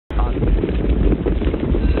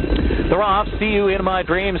They're off. See You in My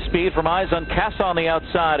Dreams. Speed from Eyes on Casa on the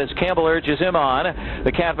outside as Campbell urges him on.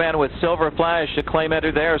 The Catman with Silver Flash. A claim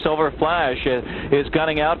entered there. Silver Flash is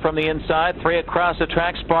gunning out from the inside. 3 across the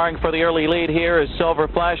track, sparring for the early lead here is Silver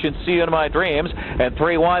Flash and See You in My Dreams. And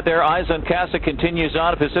 3 wide there. Eyes on Casa continues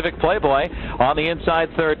on. Pacific Playboy on the inside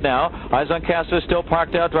third now. Eyes on Casa still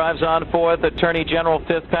parked out. Drives on fourth. Attorney General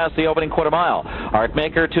fifth past the opening quarter mile.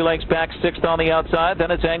 Artmaker 2 lengths back, sixth on the outside.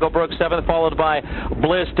 Then it's Engelbrook seventh, followed by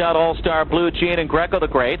Blissed Out All-Star Blue Jean and Greco the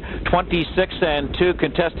Great. 26 and 2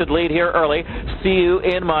 contested lead here early. See You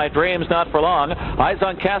in My Dreams, not for long. Eyes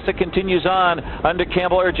on Casa continues on under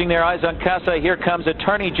Campbell urging their Eyes on Casa. Here comes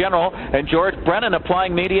Attorney General and George Brennan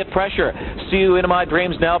applying immediate pressure. See You in My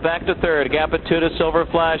Dreams now back to third. A gap of 2 to Silver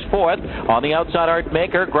Flash fourth. On the outside,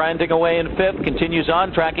 Artmaker grinding away in fifth. Continues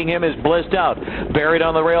on. Tracking him is Blissed Out. Buried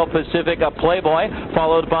on the rail, Pacific, a Playboy,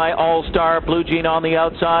 followed by All-Star Blue Jean on the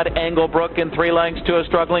outside. Engelbrook in 3 lengths to a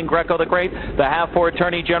struggling Greco the Great. The half for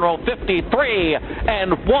Attorney General, 53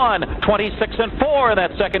 and 1, 26 and 4 in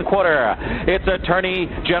that second quarter. It's Attorney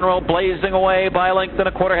General blazing away by a length and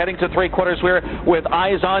a quarter, heading to 3/4 we're with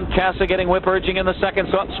Eyes on Casa getting whip urging in the second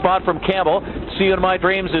spot from Campbell. See You in My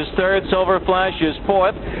Dreams is third. Silver Flash is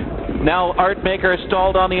fourth. Now Artmaker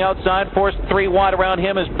stalled on the outside, forced 3 wide around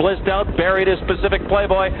him is Blissed Out. Buried his Pacific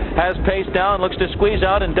Playboy, has paced down, looks to squeeze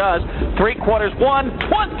out and does. 3/4 1,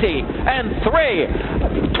 20 and 3,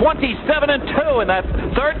 27 and 2 in that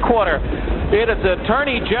third quarter. It is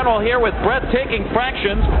Attorney General here with breathtaking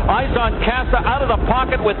fractions. Eyes on Casa out of the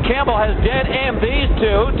pocket with Campbell has dead aimed these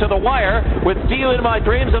two to the wire with See You in My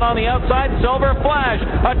Dreams, and on the outside Silver Flash.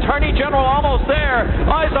 Attorney General almost there.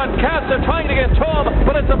 Eyes on Casa trying to get to him,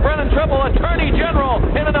 but it's a Brennan triple. Attorney General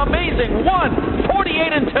in an amazing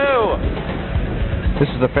 1:48 and 2. This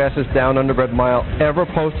is the fastest down underbred mile ever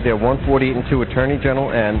posted there, 1:48 and 2, Attorney General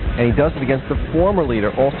N. And he does it against the former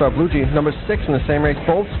leader, All-Star Blue Jean, number 6 in the same race,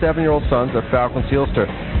 both 7-year-old sons of Falcon Sealster.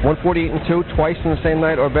 1:48 and 2, twice in the same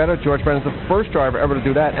night or better. George Brennan's the first driver ever to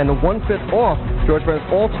do that, and the 1/5 off George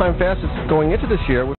Brennan's all-time fastest going into this year.